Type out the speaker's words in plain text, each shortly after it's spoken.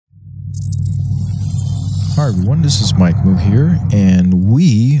Hi everyone, this is Mike Moo here, and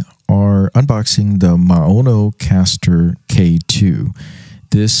we are unboxing the MaonoCaster K2.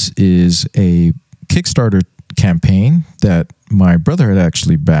 This is a Kickstarter campaign that my brother had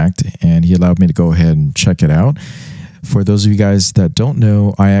actually backed, and he allowed me to go ahead and check it out. For those of you guys that don't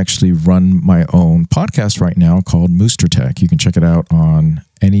know, I actually run my own podcast right now called Mooster Tech. You can check it out on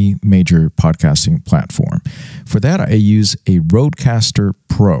any major podcasting platform. For that, I use a Rodecaster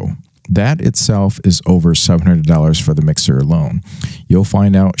Pro. That itself is over $700 for the mixer alone. You'll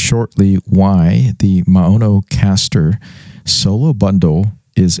find out shortly why the MaonoCaster Solo Bundle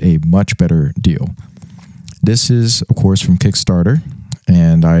is a much better deal. This is, of course, from Kickstarter,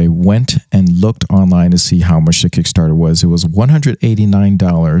 and I went and looked online to see how much the Kickstarter was. It was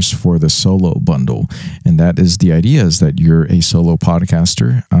 $189 for the Solo Bundle, and that is the idea, is that you're a solo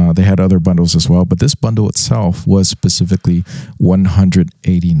podcaster. They had other bundles as well, but this bundle itself was specifically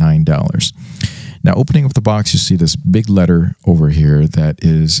 $189. Now, opening up the box, you see this big letter over here that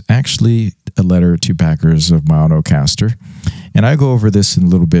is actually a letter to backers of MaonoCaster. And I go over this in a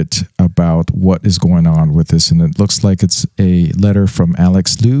little bit about what is going on with this. And it looks like it's a letter from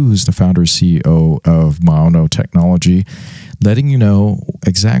Alex Liu, who's the founder and CEO of Maono Technology, letting you know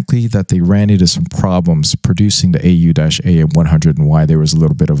exactly that they ran into some problems producing the AU-AM100 and why there was a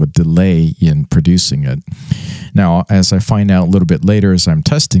little bit of a delay in producing it. Now, as I find out a little bit later as I'm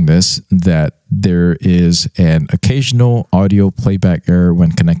testing this, that there is an occasional audio playback error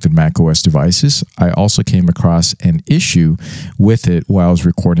when connected macOS devices. I also came across an issue with it while I was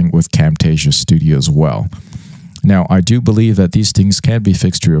recording with Camtasia Studio as well. Now, I do believe that these things can be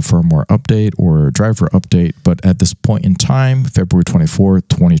fixed through a firmware update or a driver update, but at this point in time, February 24th,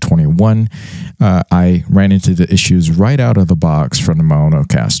 2021, I ran into the issues right out of the box from the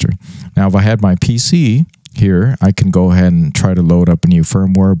MaonoCaster. Now, if I had my PC here, I can go ahead and try to load up a new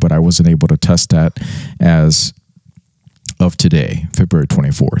firmware, but I wasn't able to test that as of today, February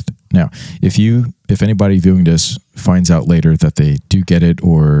 24th. Now, if anybody viewing this finds out later that they do get it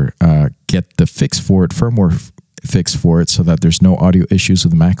or get the fix for it, firmware fix for it, so that there's no audio issues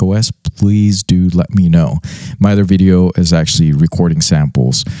with macOS, please do let me know. My other video is actually recording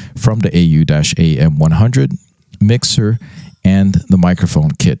samples from the AU-AM100 mixer and the microphone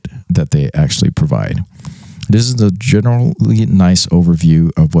kit that they actually provide. This is a generally nice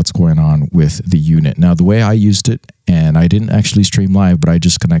overview of what's going on with the unit. Now, the way I used it, and I didn't actually stream live, but I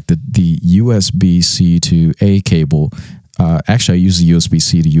just connected the USB-C to A cable. Actually, I used the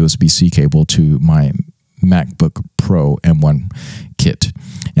USB-C to USB-C cable to my MacBook Pro M1 kit,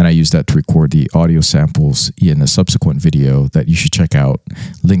 and I used that to record the audio samples in a subsequent video that you should check out.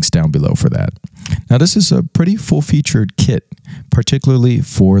 Links down below for that. Now, this is a pretty full-featured kit, particularly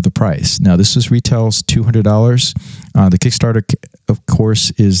for the price. Now, this retails $200. The Kickstarter, of course,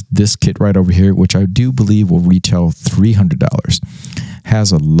 is this kit right over here, which I do believe will retail $300.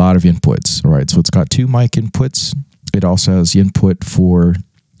 Has a lot of inputs. All right, so it's got 2 mic inputs. It also has input for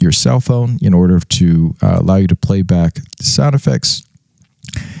your cell phone in order to allow you to play back sound effects.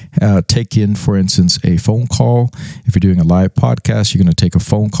 Take in, for instance, a phone call. If you're doing a live podcast, you're going to take a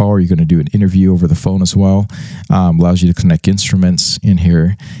phone call, or you're going to do an interview over the phone as well. Allows you to connect instruments in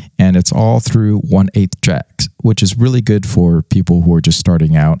here, and it's all through 1/8 jacks, which is really good for people who are just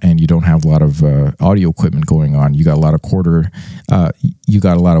starting out and you don't have a lot of audio equipment going on. You got a lot of you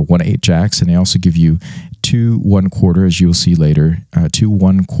got a lot of 1/8 jacks, and they also give you 2 1/4, as you'll see later, 2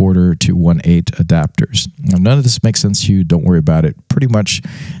 1/4 to 1/8 adapters. Now, none of this makes sense to you. Don't worry about it. Pretty much,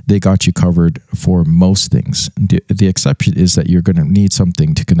 they got you covered for most things. The exception is that you're going to need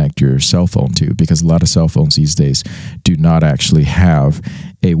something to connect your cell phone to, because a lot of cell phones these days do not actually have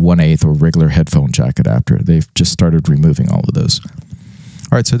a 1/8 or regular headphone jack adapter. They've just started removing all of those.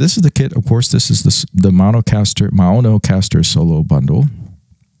 All right, so this is the kit. Of course, this is the MaonoCaster Solo Bundle,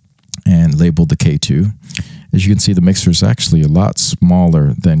 and labeled the K2. As you can see, the mixer is actually a lot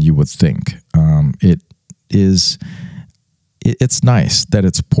smaller than you would think. It's nice that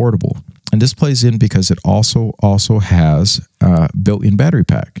it's portable, and this plays in because it also has a built-in battery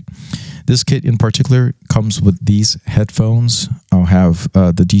pack. This kit in particular comes with these headphones. I'll have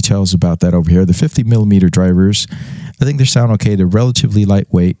the details about that over here. The 50mm drivers, I think they sound okay. They're relatively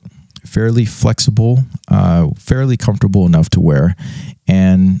lightweight, fairly flexible, fairly comfortable enough to wear,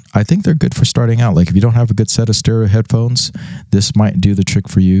 and I think they're good for starting out. Like, if you don't have a good set of stereo headphones, this might do the trick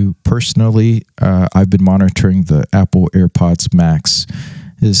for you. Personally, I've been monitoring the Apple AirPods Max,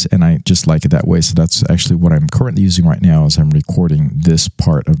 and I just like it that way. So that's actually what I'm currently using right now as I'm recording this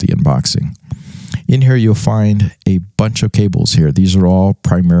part of the unboxing. In here, you'll find a bunch of cables here. These are all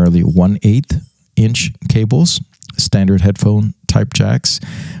primarily 1/8 inch cables, standard headphone type jacks,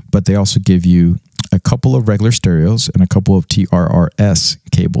 but they also give you a couple of regular stereos and a couple of TRRS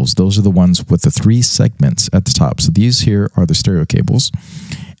cables. Those are the ones with the 3 segments at the top. So these here are the stereo cables.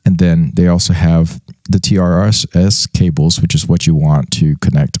 And then they also have the TRRS cables, which is what you want to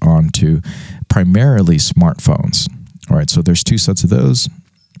connect onto primarily smartphones. All right, so there's 2 sets of those,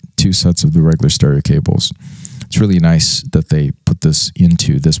 2 sets of the regular stereo cables. It's really nice that they put this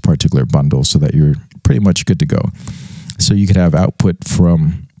into this particular bundle so that you're pretty much good to go. So you could have output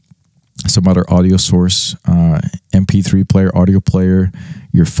from some other audio source, MP3 player, audio player,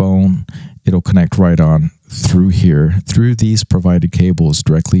 your phone. It'll connect right on through here, through these provided cables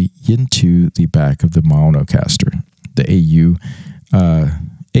directly into the back of the MaonoCaster, the AU-100,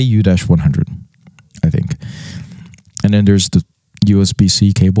 I think. And then there's the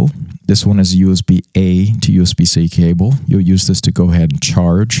USB-C cable. This one is a USB-A to USB-C cable. You'll use this to go ahead and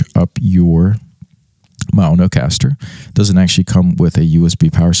charge up your MaonoCaster. Doesn't actually come with a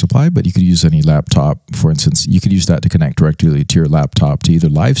USB power supply, but you could use any laptop. For instance, you could use that to connect directly to your laptop to either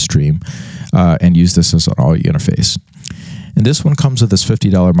live stream and use this as an audio interface. And this one comes with this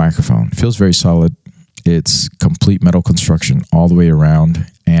 $50 microphone. It feels very solid. It's complete metal construction all the way around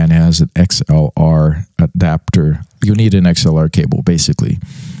and has an XLR adapter. You'll need an XLR cable, basically.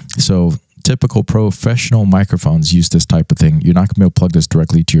 So typical professional microphones use this type of thing. You're not going to be able to plug this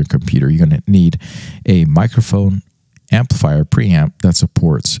directly to your computer. You're going to need a microphone amplifier preamp that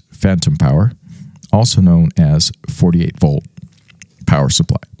supports phantom power, also known as 48-volt power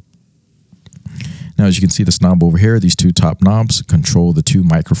supply. Now, as you can see, this knob over here, these 2 top knobs control the 2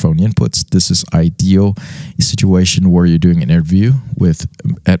 microphone inputs. This is ideal, a situation where you're doing an interview with,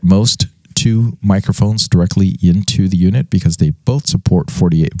 at most, 2 microphones directly into the unit because they both support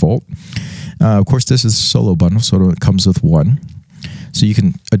 48 volt. Of course, this is a solo bundle, so it comes with 1. So you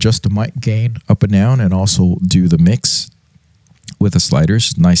can adjust the mic gain up and down and also do the mix with the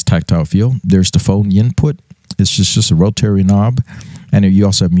sliders. Nice tactile feel. There's the phone input. It's just a rotary knob. And you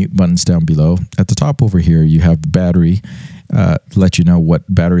also have mute buttons down below. At the top over here, you have the battery to let you know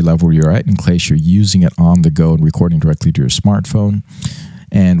what battery level you're at in case you're using it on the go and recording directly to your smartphone.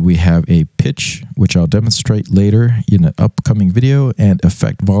 And we have a pitch, which I'll demonstrate later in an upcoming video, and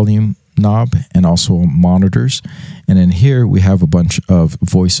effect volume knob, and also monitors. And in here, we have a bunch of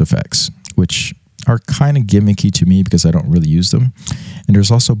voice effects, which are kind of gimmicky to me because I don't really use them. And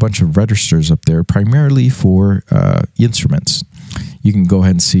there's also a bunch of registers up there, primarily for instruments. You can go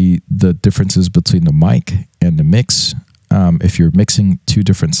ahead and see the differences between the mic and the mix. If you're mixing 2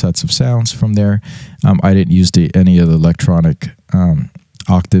 different sets of sounds from there, I didn't use any of the electronic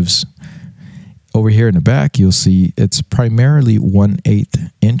octaves. Over here in the back, you'll see it's primarily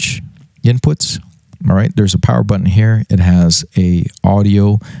 1/8 inch inputs. All right, there's a power button here. It has a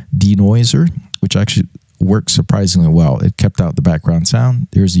audio denoiser, which actually works surprisingly well. It kept out the background sound.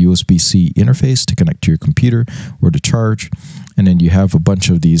 There's a USB-C interface to connect to your computer or to charge. And then you have a bunch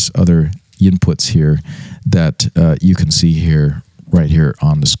of these other inputs here that you can see here, right here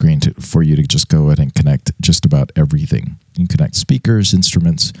on the screen for you to just go ahead and connect just about everything. You can connect speakers,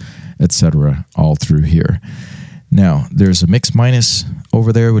 instruments, etc. all through here. Now, there's a mix minus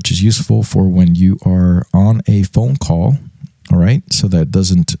over there, which is useful for when you are on a phone call, all right? So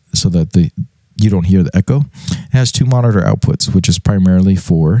that you don't hear the echo. It has 2 monitor outputs, which is primarily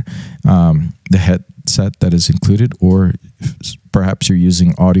for the headset that is included, or perhaps you're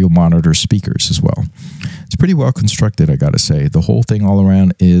using audio monitor speakers as well. It's pretty well constructed, I gotta say. The whole thing all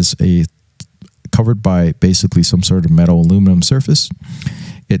around is covered by basically some sort of metal aluminum surface.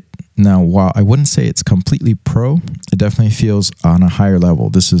 Now, while I wouldn't say it's completely pro, it definitely feels on a higher level.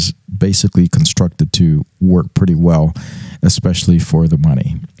 This is basically constructed to work pretty well, especially for the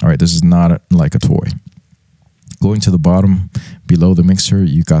money. All right, this is not like a toy. Going to the bottom, below the mixer,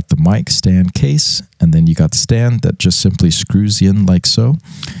 you got the mic stand case, and then you got the stand that just simply screws in like so.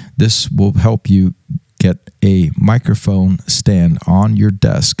 This will help you get a microphone stand on your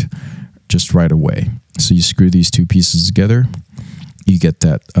desk just right away. So you screw these 2 pieces together. You get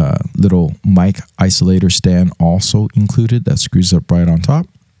that little mic isolator stand also included that screws up right on top.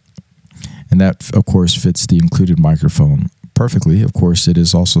 And that, of course, fits the included microphone perfectly. Of course, it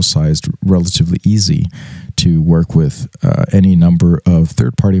is also sized relatively easy to work with any number of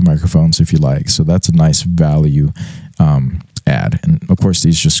third-party microphones if you like. So that's a nice value add. And, of course,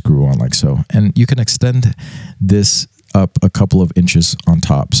 these just screw on like so. And you can extend this up a couple of inches on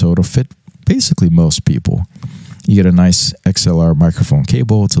top. So it'll fit basically most people. You get a nice XLR microphone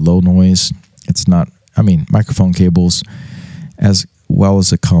cable. It's a low noise. It's not, I mean, microphone cables, as well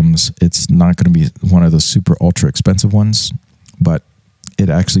as it comes, it's not going to be one of those super ultra expensive ones, but it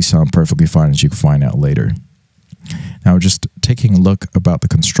actually sounds perfectly fine, as you can find out later. Now, just taking a look about the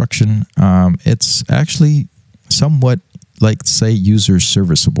construction, it's actually somewhat like, say, user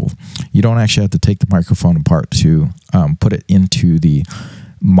serviceable. You don't actually have to take the microphone apart to put it into the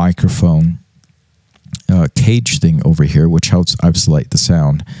microphone cage thing over here, which helps isolate the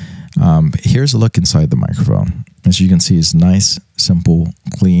sound. Here's a look inside the microphone. As you can see, it's nice, simple,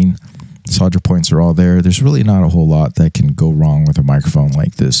 clean. Solder points are all there. There's really not a whole lot that can go wrong with a microphone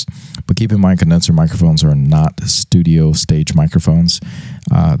like this. But keep in mind, condenser microphones are not studio stage microphones.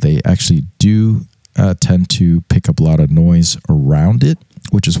 They actually do tend to pick up a lot of noise around it,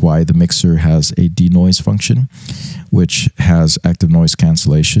 which is why the mixer has a denoise function, which has active noise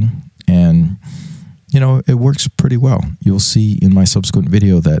cancellation. And, you know, it works pretty well. You'll see in my subsequent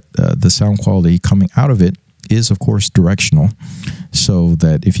video that the sound quality coming out of it is, of course, directional, so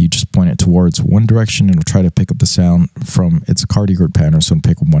that if you just point it towards one direction, it'll try to pick up the sound from its cardioid pattern, so it'll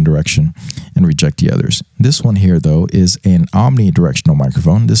pick up one direction and reject the others. This one here, though, is an omnidirectional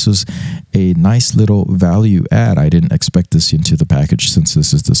microphone. This is a nice little value add. I didn't expect this into the package since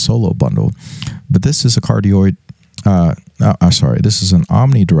this is the Solo Bundle, but this is a cardioid this is an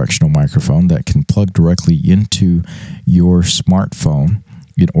omnidirectional microphone that can plug directly into your smartphone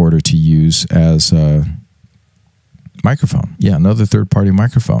in order to use as a microphone. Yeah, another third-party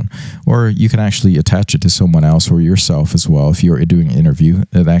microphone. Or you can actually attach it to someone else or yourself as well if you're doing an interview.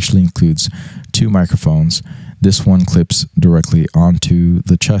 It actually includes two microphones. This one clips directly onto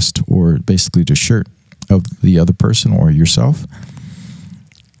the chest, or basically the shirt of the other person or yourself.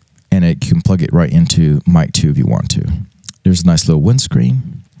 And it can plug it right into mic 2 if you want to. There's a nice little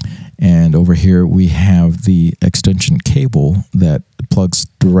windscreen. And over here we have the extension cable that plugs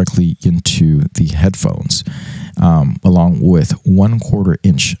directly into the headphones, along with 1/4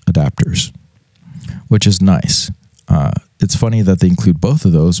 inch adapters, which is nice. It's funny that they include both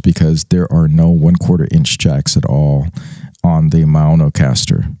of those because there are no 1/4 inch jacks at all on the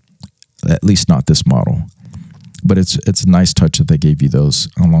MaonoCaster, at least not this model. But it's a nice touch that they gave you those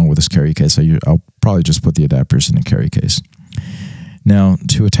along with this carry case. I'll probably just put the adapters in the carry case. Now,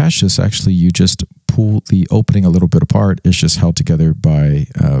 to attach this, actually, you just pull the opening a little bit apart. It's just held together by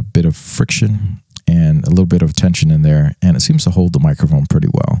a bit of friction and a little bit of tension in there, and it seems to hold the microphone pretty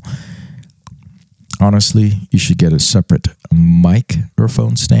well. Honestly, you should get a separate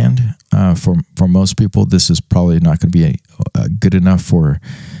microphone stand. For most people, this is probably not going to be good enough for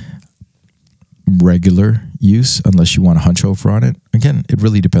regular use unless you want to hunch over on it. Again, it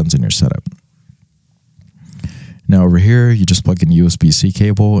really depends on your setup. Now over here, you just plug in USB-C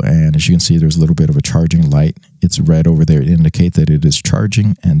cable, and as you can see, there's a little bit of a charging light. It's red over there to indicate that it is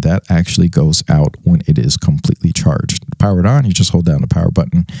charging, and that actually goes out when it is completely charged. Powered on, you just hold down the power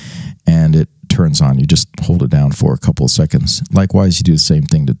button, and it turns on. You just hold it down for a couple of seconds. Likewise, you do the same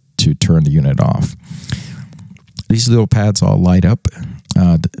thing to turn the unit off. These little pads all light up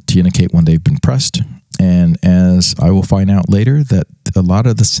to indicate when they've been pressed. And as I will find out later, that a lot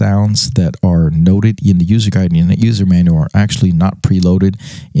of the sounds that are noted in the user guide and in the user manual are actually not preloaded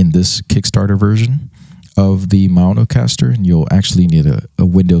in this Kickstarter version of the MaonoCaster, and you'll actually need a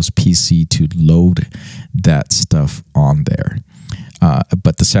Windows PC to load that stuff on there.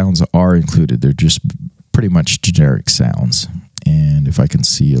 But the sounds are included. They're just pretty much generic sounds. And if I can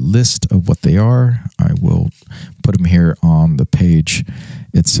see a list of what they are, I will put them here on the page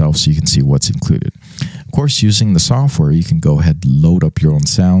itself so you can see what's included. Of course, using the software, you can go ahead and load up your own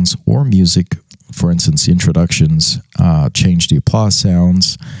sounds or music. For instance, introductions, change the applause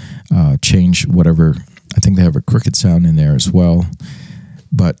sounds, change whatever. I think they have a cricket sound in there as well.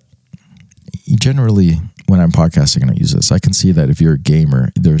 But generally, when I'm podcasting, I don't use this. I can see that if you're a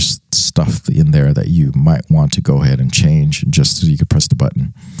gamer, there's stuff in there that you might want to go ahead and change just so you could press the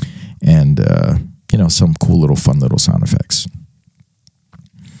button. And, you know, some cool little fun little sound effects.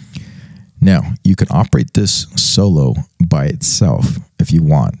 Now, you can operate this solo by itself if you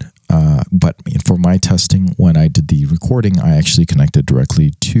want. But for my testing, when I did the recording, I actually connected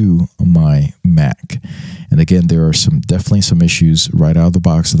directly to my Mac. And again, there are definitely some issues right out of the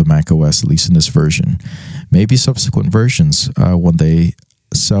box of the Mac OS, at least in this version. Maybe subsequent versions, when they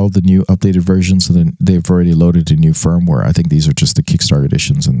sell the new updated versions, and then they've already loaded a new firmware. I think these are just the Kickstarter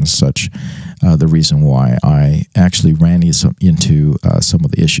editions and such. The reason why I actually ran into some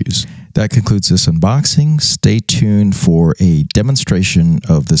of the issues. That concludes this unboxing. Stay tuned for a demonstration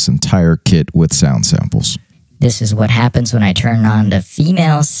of this entire kit with sound samples. This is what happens when I turn on the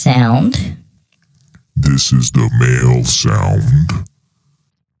female sound. This is the male sound.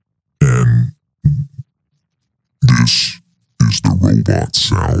 And this is the robot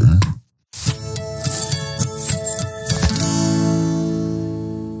sound.